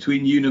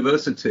between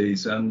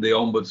universities and the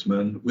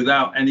Ombudsman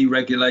without any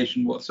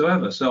regulation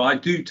whatsoever. So I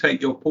do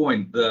take your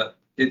point that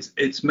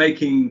it's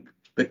making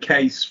the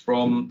case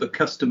from the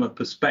customer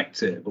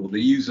perspective or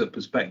the user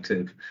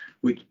perspective,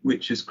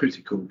 which is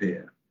critical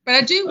here. But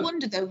I do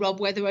wonder, though, Rob,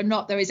 whether or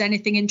not there is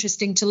anything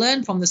interesting to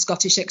learn from the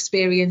Scottish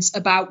experience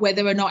about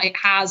whether or not it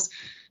has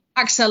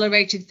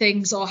accelerated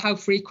things or how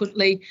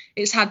frequently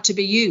it's had to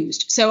be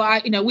used. So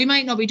we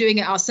might not be doing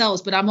it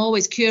ourselves, but I'm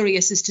always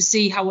curious as to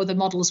see how other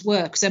models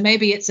work. So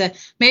maybe it's a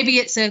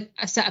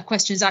set of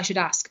questions I should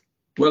ask.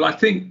 Well, I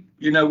think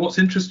what's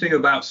interesting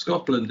about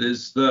Scotland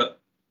is that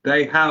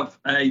they have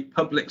a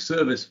public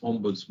service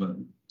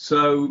ombudsman.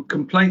 So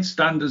complaint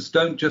standards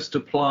don't just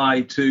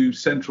apply to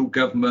central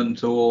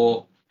government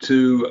or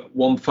to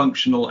one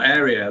functional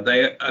area.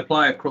 They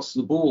apply across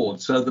the board.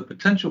 So the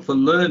potential for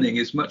learning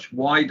is much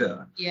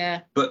wider.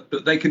 Yeah.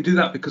 But they can do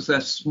that because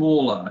they're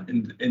smaller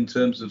in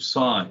terms of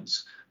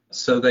size.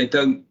 So they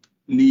don't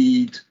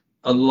need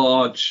a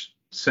large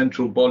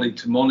central body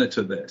to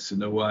monitor this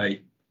in a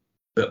way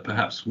that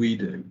perhaps we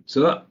do.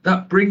 So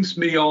that brings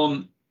me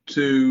on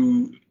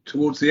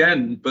towards the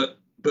end, but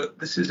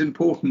this is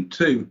important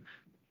too.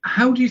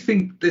 How do you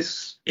think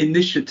this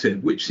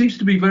initiative, which seems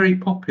to be very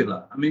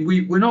popular, I mean,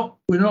 we're not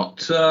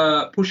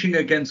pushing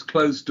against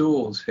closed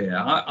doors here.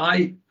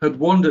 I had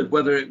wondered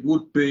whether it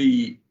would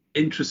be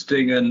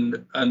interesting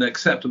and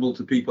acceptable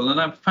to people,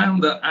 and I've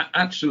found that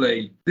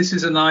actually this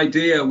is an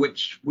idea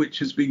which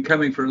has been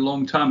coming for a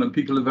long time, and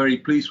people are very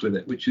pleased with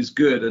it, which is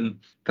good. And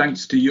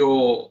thanks to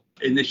your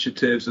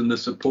initiatives and the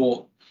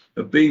support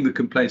of being the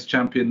complaints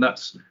champion,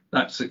 that's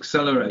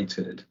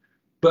accelerated.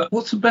 But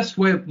what's the best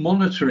way of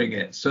monitoring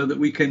it so that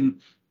we can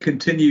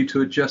continue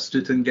to adjust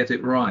it and get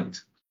it right?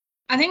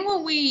 I think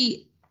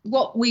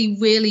what we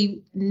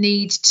really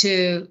need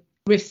to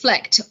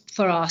reflect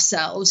for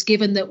ourselves,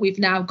 given that we've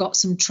now got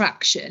some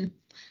traction,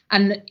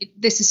 and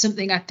this is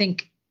something I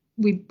think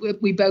we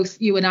both,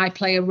 you and I,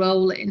 play a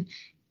role in,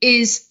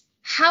 is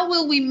how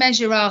will we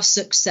measure our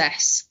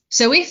success?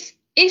 So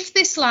if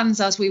this lands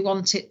as we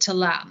want it to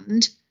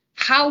land,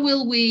 how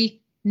will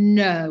we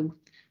know?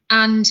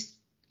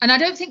 And I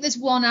don't think there's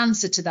one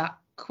answer to that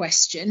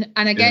question.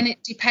 And again,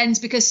 It depends,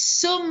 because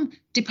some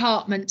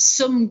departments,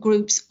 some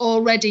groups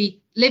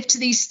already live to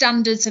these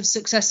standards, have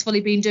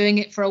successfully been doing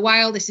it for a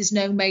while. This is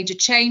no major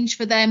change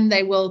for them.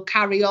 They will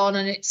carry on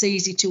and it's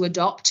easy to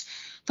adopt.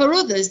 For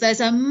others, this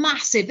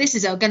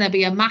is going to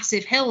be a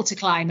massive hill to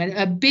climb,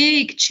 a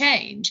big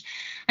change.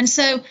 And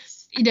so,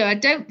 I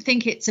don't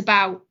think it's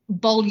about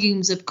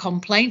volumes of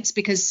complaints,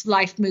 because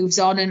life moves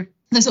on and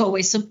there's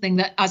always something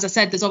that, as I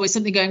said, there's always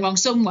something going wrong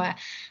somewhere.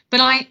 But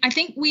I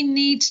think we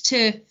need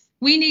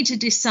to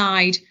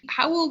decide,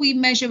 how will we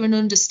measure and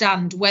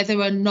understand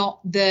whether or not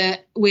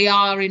we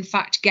are in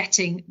fact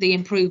getting the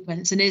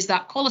improvements? And is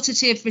that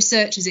qualitative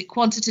research? Is it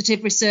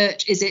quantitative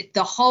research? Is it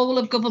the whole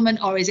of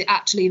government, or is it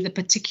actually the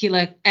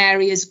particular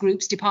areas,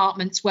 groups,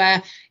 departments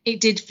where it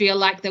did feel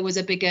like there was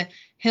a bigger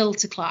hill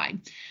to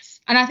climb?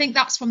 And I think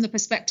that's from the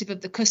perspective of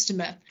the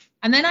customer.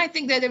 And then I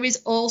think that there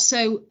is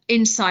also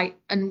insight,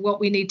 and what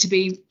we need to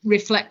be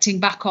reflecting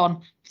back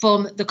on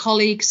from the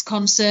colleagues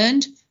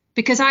concerned,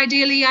 because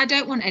ideally I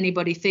don't want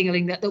anybody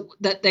feeling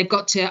that they've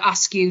got to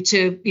ask you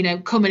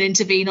to, come and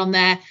intervene on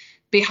their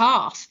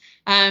behalf.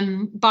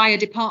 By a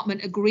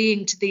department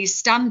agreeing to these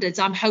standards,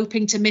 I'm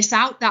hoping to miss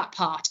out that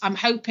part. I'm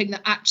hoping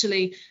that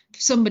actually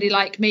somebody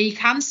like me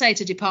can say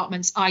to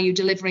departments, are you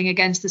delivering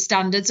against the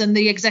standards? And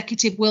the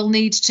executive will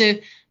need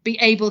to be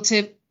able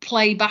to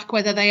play back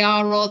whether they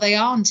are or they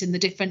aren't in the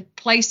different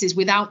places,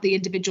 without the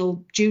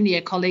individual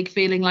junior colleague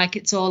feeling like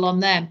it's all on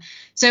them.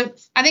 So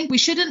I think we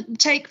shouldn't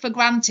take for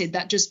granted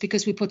that just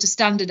because we put a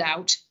standard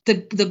out,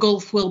 the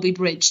gulf will be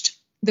bridged.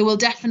 There will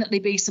definitely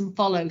be some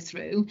follow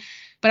through.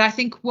 But I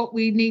think what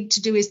we need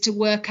to do is to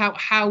work out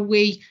how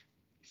we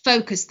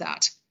focus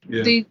that.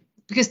 Yeah.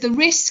 Because the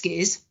risk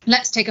is,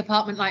 let's take a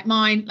department like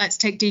mine, let's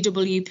take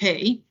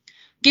DWP.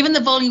 Given the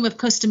volume of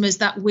customers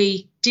that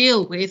we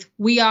deal with,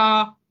 we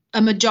are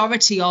a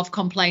majority of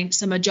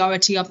complaints, a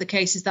majority of the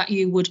cases that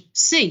you would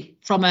see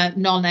from a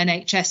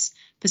non-NHS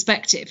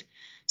perspective.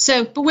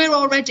 So, but we're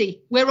already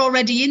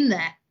in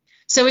there.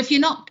 So if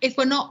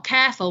we're not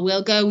careful,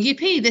 we'll go,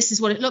 yippee, this is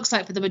what it looks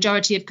like for the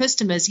majority of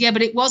customers. Yeah,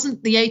 but it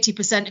wasn't the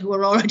 80% who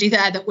were already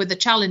there that were the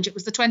challenge. It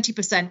was the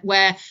 20%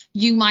 where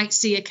you might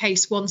see a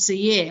case once a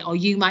year, or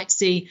you might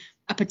see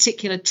a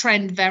particular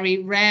trend very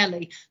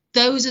rarely.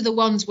 Those are the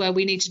ones where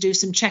we need to do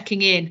some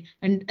checking in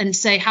and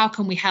say, how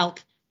can we help?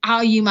 How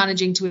are you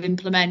managing to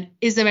implement?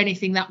 Is there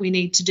anything that we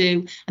need to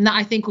do? And that,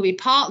 I think, will be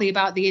partly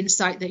about the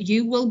insight that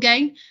you will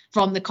gain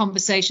from the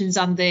conversations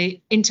and the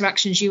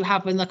interactions you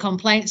have in the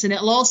complaints. And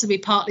it'll also be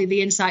partly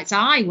the insights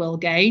I will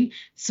gain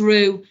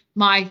through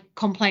my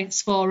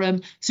complaints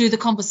forum, through the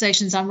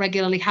conversations I'm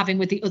regularly having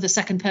with the other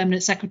second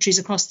permanent secretaries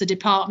across the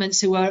departments,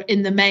 who are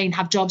in the main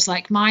have jobs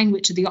like mine,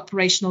 which are the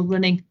operational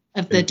running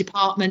of the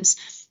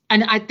departments.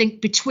 And I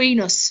think between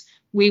us,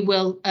 we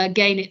will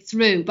gain it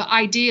through. But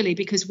ideally,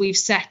 because we've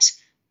set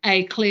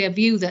a clear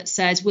view that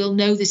says we'll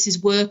know this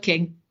is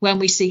working when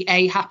we see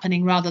A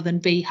happening rather than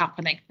B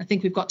happening. I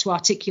think we've got to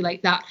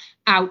articulate that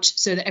out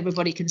so that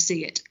everybody can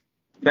see it.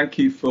 Thank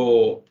you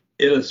for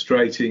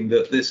illustrating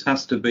that this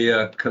has to be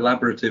a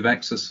collaborative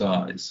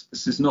exercise.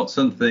 This is not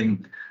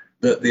something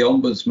that the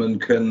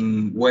Ombudsman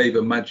can wave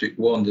a magic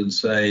wand and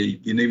say,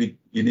 you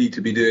need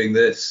to be doing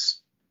this,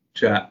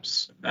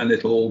 chaps, and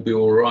it'll all be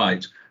all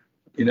right.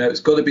 It's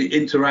got to be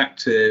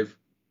interactive.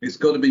 It's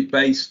got to be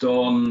based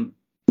on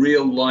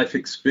real life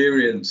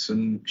experience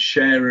and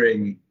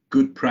sharing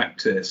good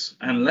practice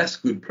and less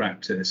good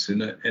practice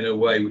in a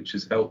way which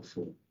is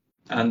helpful.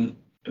 And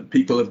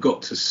people have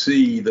got to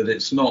see that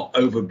it's not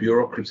over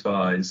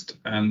bureaucratized,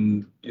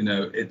 and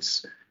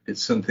it's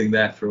it's something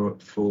there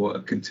for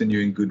a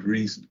continuing good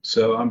reason.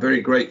 So I'm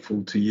very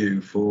grateful to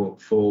you for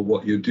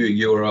what you're doing.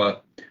 You're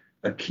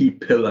a key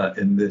pillar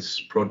in this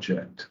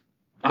project.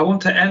 I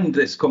want to end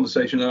this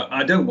conversation.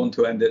 I don't want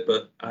to end it,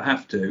 but I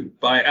have to,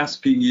 by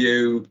asking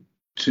you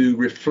to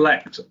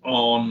reflect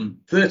on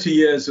 30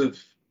 years of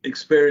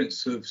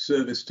experience of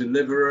service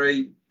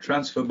delivery,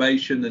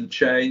 transformation and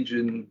change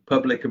in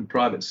public and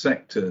private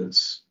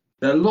sectors.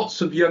 There are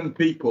lots of young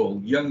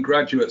people, young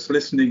graduates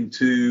listening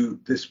to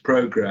this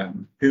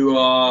programme who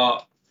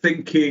are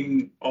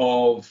thinking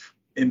of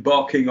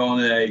embarking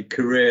on a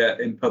career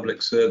in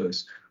public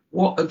service.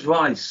 What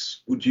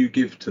advice would you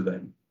give to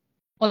them?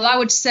 Well, I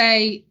would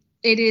say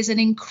it is an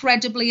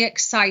incredibly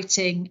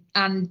exciting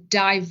and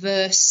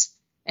diverse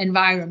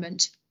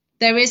environment.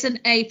 There isn't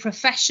a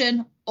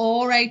profession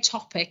or a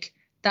topic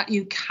that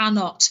you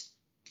cannot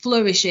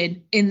flourish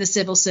in the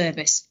civil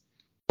service.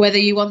 Whether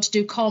you want to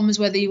do comms,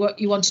 whether you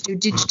want to do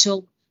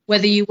digital,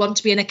 whether you want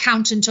to be an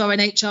accountant or an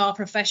HR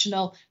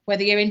professional,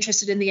 whether you're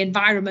interested in the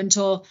environment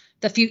or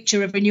the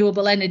future of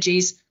renewable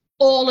energies,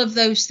 all of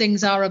those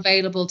things are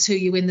available to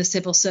you in the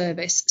civil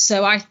service.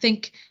 So I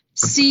think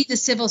see the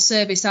civil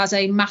service as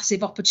a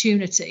massive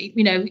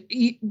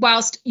opportunity.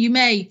 Whilst you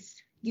may,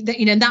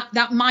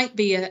 that might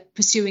be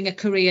pursuing a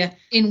career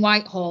in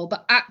Whitehall,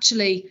 but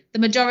actually the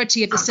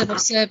majority of the civil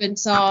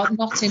servants are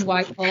not in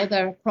Whitehall.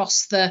 They're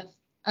across the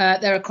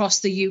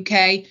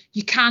UK.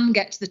 You can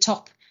get to the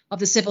top of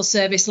the civil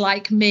service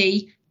like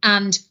me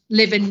and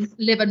live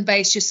and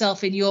base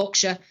yourself in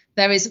Yorkshire.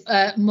 There is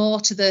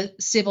more to the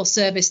civil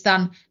service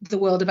than the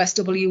world of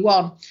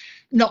SW1.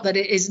 Not that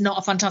it is not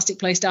a fantastic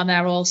place down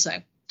there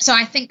also. So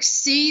I think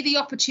see the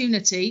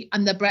opportunity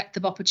and the breadth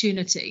of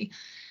opportunity.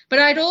 But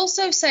I'd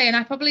also say, and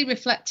I probably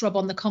reflect, Rob,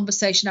 on the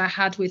conversation I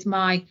had with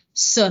my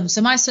son.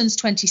 So my son's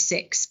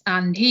 26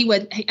 and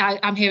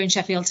I'm here in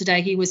Sheffield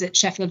today. He was at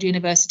Sheffield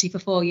University for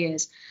 4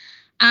 years.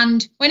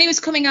 And when he was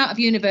coming out of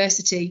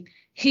university,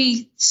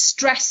 he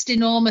stressed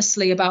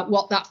enormously about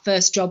what that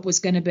first job was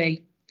going to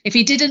be. If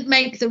he didn't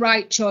make the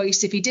right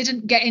choice, if he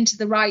didn't get into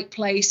the right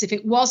place, if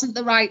it wasn't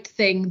the right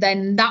thing,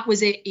 then that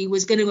was it. He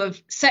was going to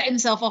have set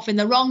himself off in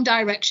the wrong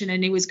direction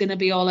and he was going to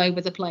be all over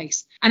the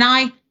place.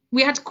 And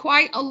we had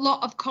quite a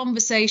lot of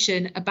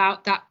conversation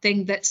about that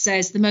thing that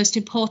says the most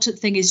important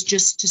thing is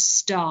just to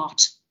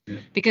start. Yeah.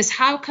 Because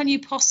how can you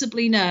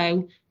possibly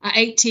know at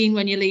 18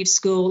 when you leave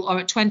school or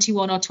at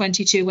 21 or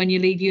 22 when you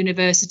leave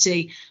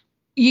university?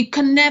 You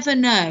can never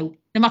know,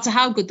 no matter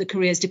how good the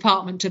careers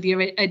department of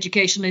your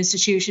educational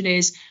institution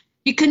is.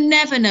 You can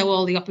never know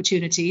all the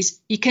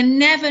opportunities. You can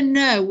never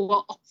know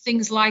what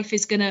things life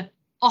is going to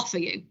offer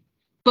you.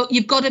 But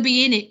you've got to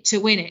be in it to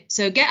win it.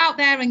 So get out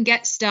there and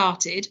get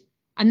started,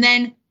 and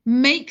then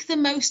make the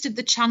most of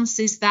the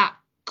chances that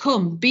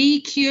come.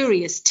 Be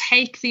curious,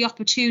 take the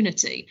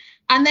opportunity.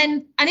 And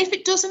if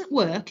it doesn't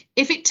work,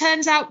 if it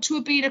turns out to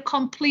have been a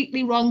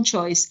completely wrong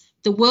choice,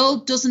 the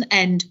world doesn't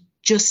end.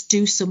 Just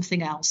do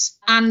something else.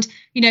 And,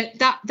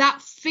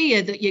 that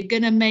fear that you're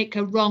going to make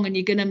a wrong and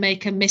you're going to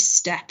make a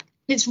misstep,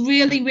 it's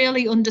really,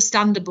 really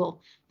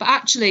understandable. But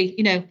actually,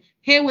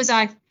 here was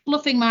I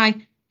fluffing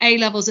my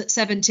A-levels at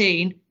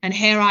 17 and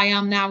here I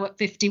am now at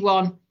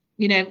 51,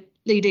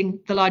 leading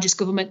the largest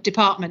government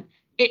department.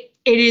 It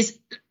is,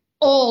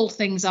 all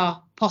things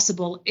are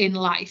possible in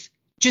life.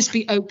 Just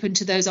be open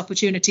to those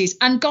opportunities.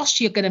 And gosh,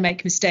 you're going to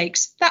make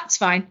mistakes. That's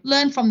fine.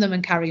 Learn from them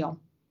and carry on.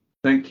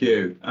 Thank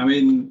you. I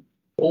mean,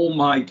 all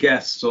my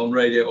guests on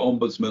Radio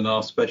Ombudsman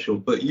are special,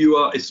 but you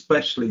are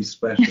especially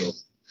special.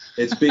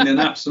 It's been an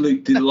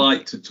absolute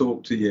delight to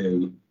talk to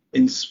you.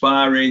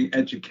 Inspiring,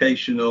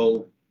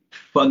 educational,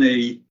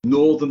 funny,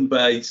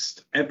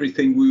 northern-based,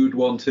 everything we would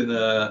want in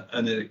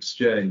an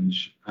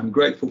exchange. I'm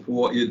grateful for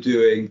what you're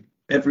doing.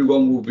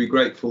 Everyone will be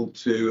grateful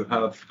to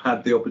have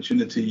had the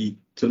opportunity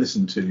to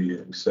listen to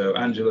you. So,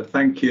 Angela,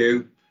 thank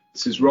you.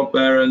 This is Rob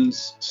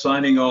Behrens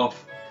signing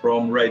off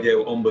from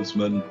Radio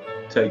Ombudsman.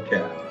 Take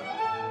care.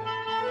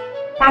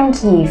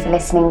 Thank you for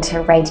listening to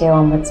Radio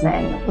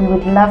Ombudsman. We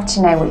would love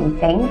to know what you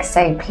think,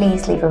 so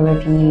please leave a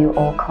review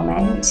or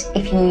comment.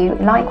 If you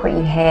like what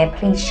you hear,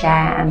 please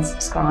share and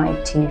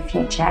subscribe to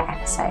future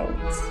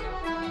episodes.